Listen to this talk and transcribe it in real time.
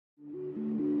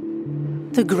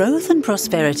The growth and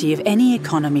prosperity of any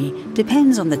economy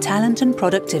depends on the talent and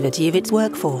productivity of its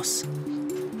workforce.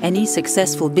 Any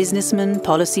successful businessman,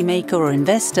 policymaker or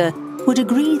investor would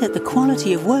agree that the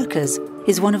quality of workers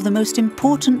is one of the most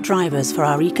important drivers for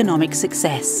our economic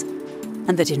success,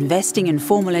 and that investing in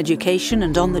formal education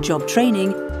and on-the-job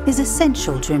training is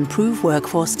essential to improve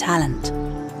workforce talent.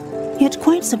 Yet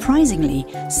quite surprisingly,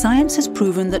 science has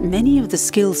proven that many of the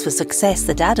skills for success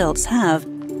that adults have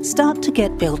start to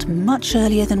get built much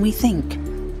earlier than we think,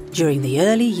 during the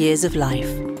early years of life,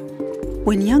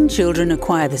 when young children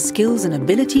acquire the skills and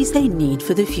abilities they need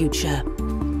for the future.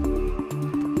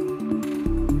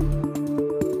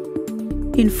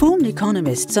 Informed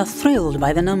economists are thrilled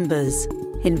by the numbers.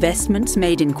 Investments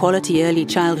made in quality early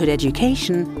childhood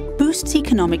education boosts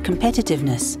economic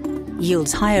competitiveness,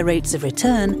 yields higher rates of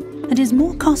return, and is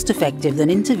more cost-effective than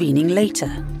intervening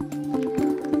later.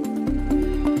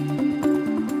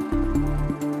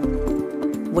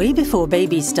 Way before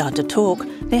babies start to talk,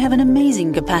 they have an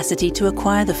amazing capacity to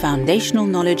acquire the foundational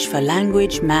knowledge for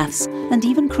language, maths, and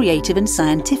even creative and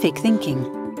scientific thinking.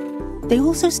 They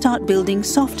also start building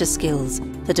softer skills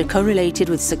that are correlated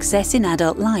with success in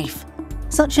adult life,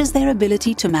 such as their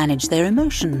ability to manage their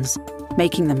emotions,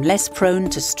 making them less prone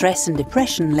to stress and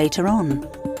depression later on.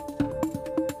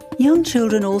 Young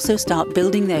children also start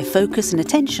building their focus and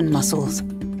attention muscles,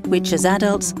 which as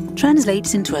adults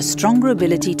translates into a stronger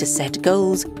ability to set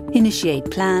goals, initiate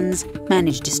plans,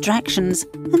 manage distractions,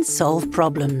 and solve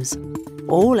problems.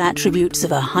 All attributes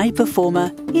of a high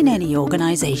performer in any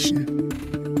organization.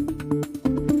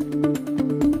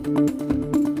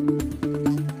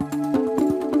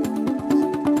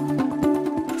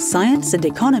 Science and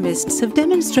economists have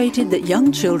demonstrated that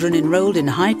young children enrolled in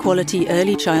high-quality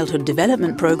early childhood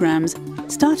development programs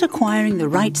start acquiring the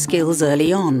right skills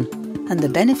early on, and the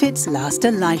benefits last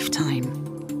a lifetime.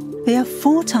 They are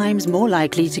 4 times more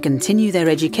likely to continue their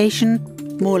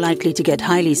education, more likely to get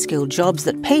highly skilled jobs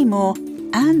that pay more,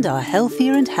 and are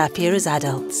healthier and happier as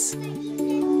adults.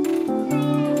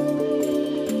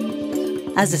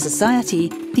 As a society,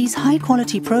 these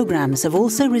high-quality programs have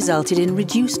also resulted in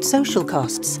reduced social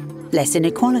costs, less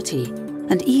inequality,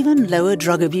 and even lower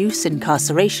drug abuse,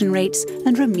 incarceration rates,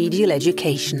 and remedial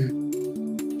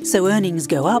education. So earnings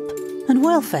go up and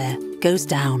welfare goes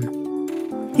down.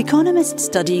 Economists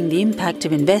studying the impact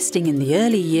of investing in the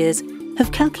early years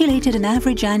have calculated an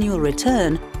average annual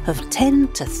return of 10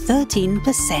 to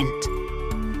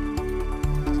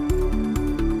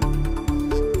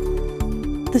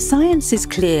 13%. The science is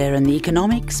clear and the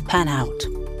economics pan out.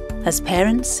 As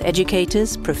parents,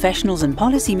 educators, professionals and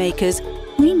policymakers,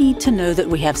 we need to know that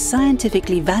we have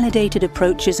scientifically validated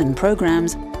approaches and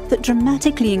programs that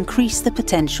dramatically increase the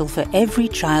potential for every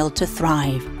child to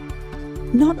thrive.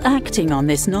 Not acting on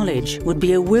this knowledge would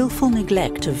be a willful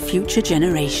neglect of future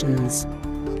generations.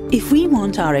 If we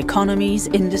want our economies,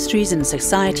 industries and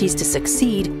societies to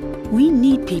succeed, we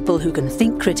need people who can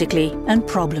think critically and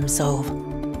problem solve.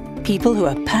 People who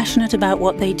are passionate about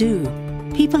what they do.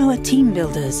 People who are team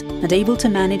builders and able to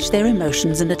manage their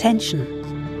emotions and attention.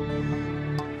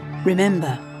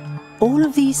 Remember, all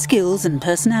of these skills and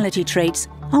personality traits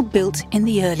are built in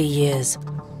the early years.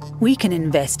 We can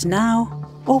invest now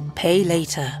or pay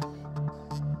later.